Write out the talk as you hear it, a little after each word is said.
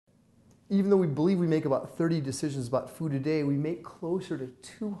even though we believe we make about 30 decisions about food a day, we make closer to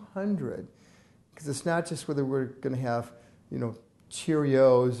 200. Because it's not just whether we're going to have,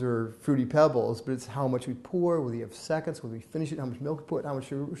 Cheerios or Fruity Pebbles, but it's how much we pour, whether you have seconds, whether we finish it, how much milk we put, how much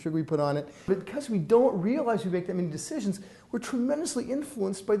sugar we put on it. But because we don't realize we make that many decisions, we're tremendously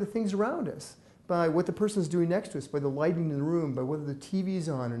influenced by the things around us, by what the person is doing next to us, by the lighting in the room, by whether the TV's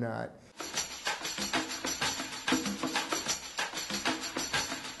on or not.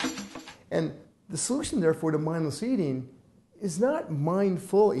 And the solution, therefore, to mindless eating is not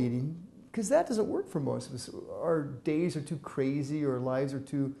mindful eating, because that doesn't work for most of us. Our days are too crazy, or our lives are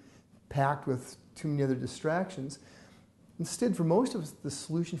too packed with too many other distractions. Instead, for most of us, the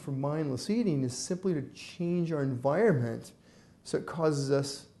solution for mindless eating is simply to change our environment so it causes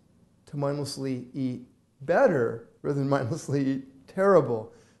us to mindlessly eat better rather than mindlessly eat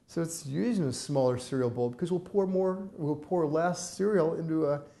terrible. So it's using a smaller cereal bowl because we'll pour less cereal into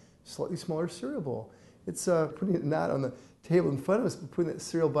a slightly smaller cereal bowl. It's putting it not on the table in front of us, but putting that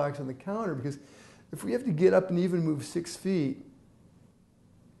cereal box on the counter, because if we have to get up and even move 6 feet,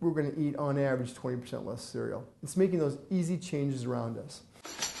 we're going to eat on average 20% less cereal. It's making those easy changes around us.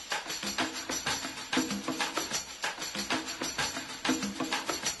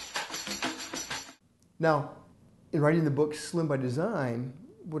 Now, in writing the book Slim by Design,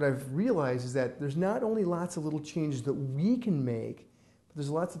 what I've realized is that there's not only lots of little changes that we can make, but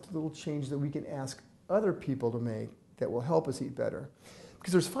there's lots of little changes that we can ask other people to make that will help us eat better.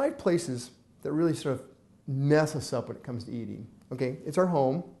 Because there's 5 places that really sort of mess us up when it comes to eating. Okay, it's our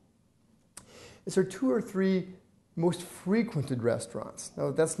home. It's our 2 or 3 most frequented restaurants. Now,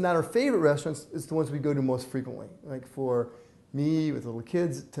 that's not our favorite restaurants, it's the ones we go to most frequently. Like for me, with little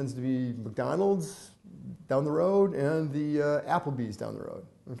kids, it tends to be McDonald's down the road and the Applebee's down the road.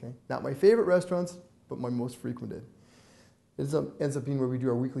 Okay, not my favorite restaurants, but my most frequented. It ends up being where we do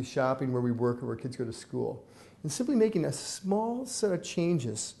our weekly shopping, where we work, or where kids go to school. And simply making a small set of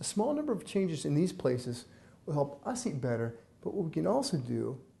changes, a small number of changes in these places will help us eat better. But what we can also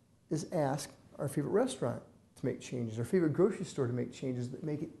do is ask our favorite restaurant to make changes, our favorite grocery store to make changes that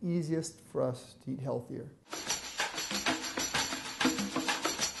make it easiest for us to eat healthier.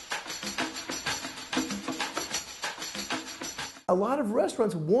 A lot of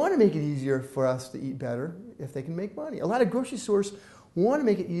restaurants want to make it easier for us to eat better if they can make money. A lot of grocery stores want to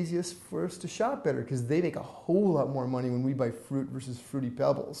make it easiest for us to shop better because they make a whole lot more money when we buy fruit versus Fruity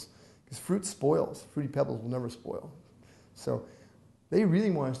Pebbles. Because fruit spoils. Fruity Pebbles will never spoil. So they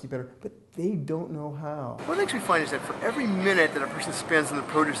really want us to eat better, but they don't know how. One of the things we find is that for every minute that a person spends in the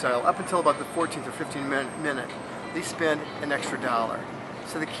produce aisle, up until about the 14th or 15th minute, they spend an extra $1.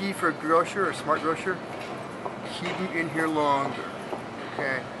 So the key for a grocer or a smart grocer, keep them in here longer.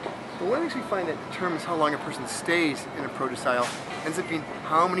 Okay? But one of the things we find that determines how long a person stays in a produce aisle ends up being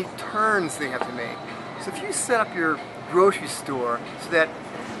how many turns they have to make. So if you set up your grocery store so that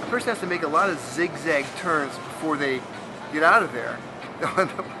a person has to make a lot of zigzag turns before they get out of there, they'll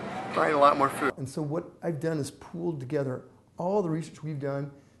end up buying a lot more food. And so what I've done is pooled together all the research we've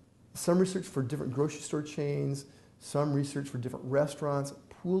done, some research for different grocery store chains, some research for different restaurants,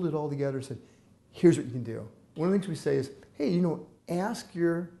 pooled it all together and said, here's what you can do. One of the things we say is, hey, ask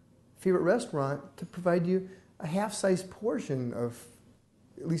your favorite restaurant to provide you a half-size portion of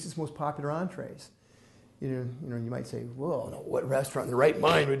at least its most popular entrees. You might say, whoa, no, what restaurant in the right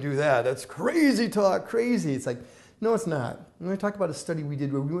mind would do that? That's crazy talk, crazy. It's like, no, it's not. And I talk about a study we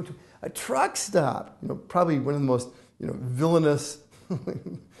did where we went to a truck stop, probably one of the most, villainous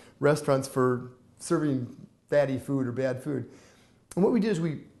restaurants for serving fatty food or bad food. And what we did is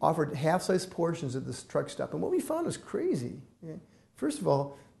we offered half-size portions at this truck stop. And what we found was crazy. Okay? First of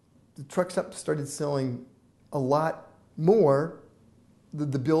all, the truck stop started selling a lot more.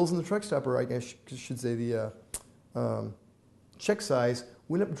 The bills in the truck stop, or I guess I should say the check size,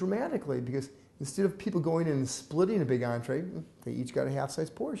 went up dramatically because instead of people going in and splitting a big entree, they each got a half-size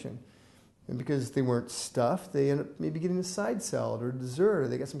portion. And because they weren't stuffed, they ended up maybe getting a side salad or dessert, or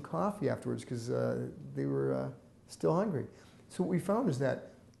they got some coffee afterwards because they were still hungry. So what we found is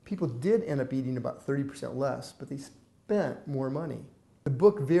that people did end up eating about 30% less, but they spent more money. The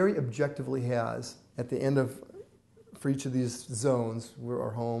book very objectively has, at the end of, for each of these zones, where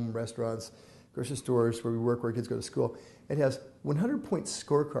our home, restaurants, grocery stores, where we work, where kids go to school, it has 100-point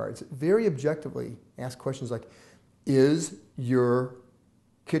scorecards that very objectively ask questions like, is your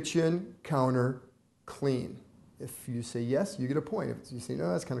kitchen counter clean? If you say yes, you get a point. If you say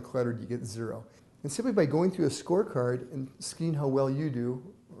no, that's kind of cluttered, you get 0. And simply by going through a scorecard and seeing how well you do,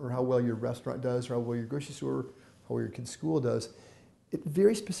 or how well your restaurant does, or how well your grocery store, how well your kid's school does, it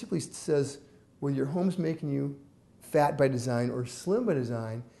very specifically says whether your home's making you fat by design or slim by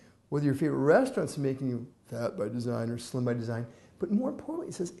design, whether your favorite restaurant's making you fat by design or slim by design, but more importantly,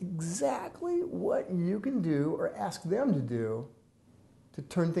 it says exactly what you can do or ask them to do to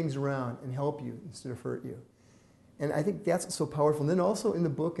turn things around and help you instead of hurt you. And I think that's so powerful. And then also in the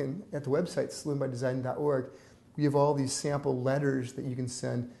book and at the website, slimbydesign.org, we have all these sample letters that you can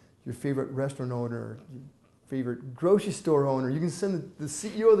send your favorite restaurant owner, your favorite grocery store owner. You can send the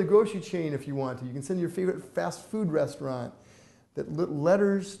CEO of the grocery chain if you want to. You can send your favorite fast food restaurant. That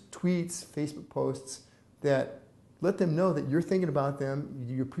letters, tweets, Facebook posts that let them know that you're thinking about them,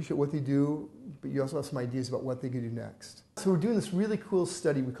 you appreciate what they do, but you also have some ideas about what they could do next. So we're doing this really cool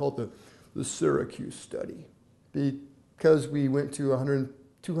study. We call it the Syracuse study, because we went to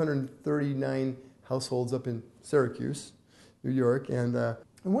 239 households up in Syracuse, New York, and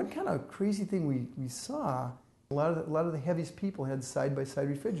one kind of crazy thing we saw, a lot of the heaviest people had side-by-side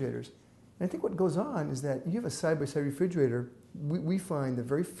refrigerators. And I think what goes on is that you have a side-by-side refrigerator, we find the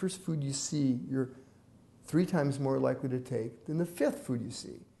very first food you see, you're 3 times more likely to take than the 5th food you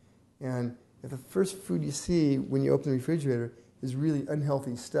see. And if the first food you see when you open the refrigerator is really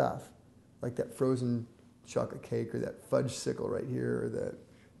unhealthy stuff, like that frozen chocolate cake or that fudge sickle right here or that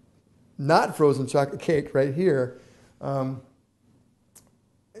not frozen chocolate cake right here, that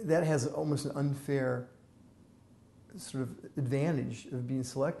has almost an unfair sort of advantage of being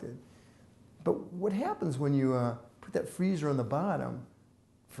selected. But what happens when you put that freezer on the bottom,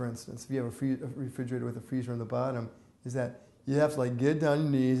 for instance, if you have a refrigerator with a freezer on the bottom, is that you have to like get down on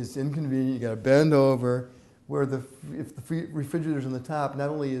your knees, it's inconvenient, you got to bend over, where if the refrigerator's on the top, not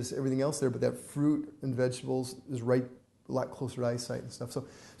only is everything else there, but that fruit and vegetables is right a lot closer to eyesight and stuff. So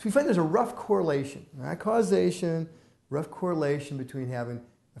we find there's a rough correlation, not causation, rough correlation between having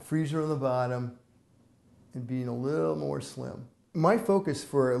a freezer on the bottom and being a little more slim. My focus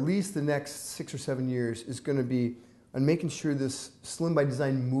for at least the next 6 or 7 years is going to be on making sure this Slim by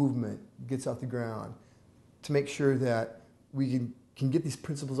Design movement gets off the ground, to make sure that we can get these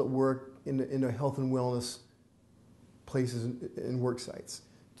principles at work into health and wellness places and work sites,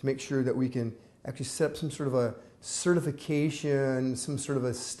 to make sure that we can actually set up some sort of a certification, some sort of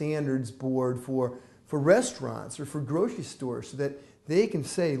a standards board for restaurants or for grocery stores, so that they can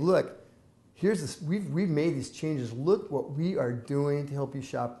say, look, here's this, we've made these changes, look what we are doing to help you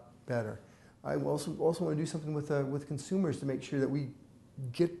shop better. I also want to do something with consumers to make sure that we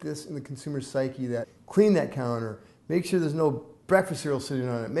get this in the consumer's psyche, that clean that counter, make sure there's no breakfast cereal sitting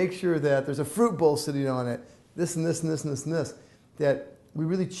on it, make sure that there's a fruit bowl sitting on it, this and this and this and this and this, that we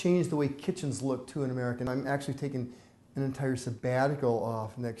really change the way kitchens look too in America. And I'm actually taking an entire sabbatical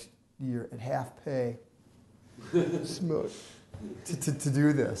off next year at half pay to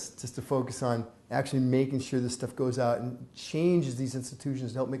do this, just to focus on actually making sure this stuff goes out and changes these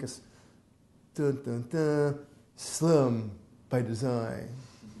institutions to help make us slim by design.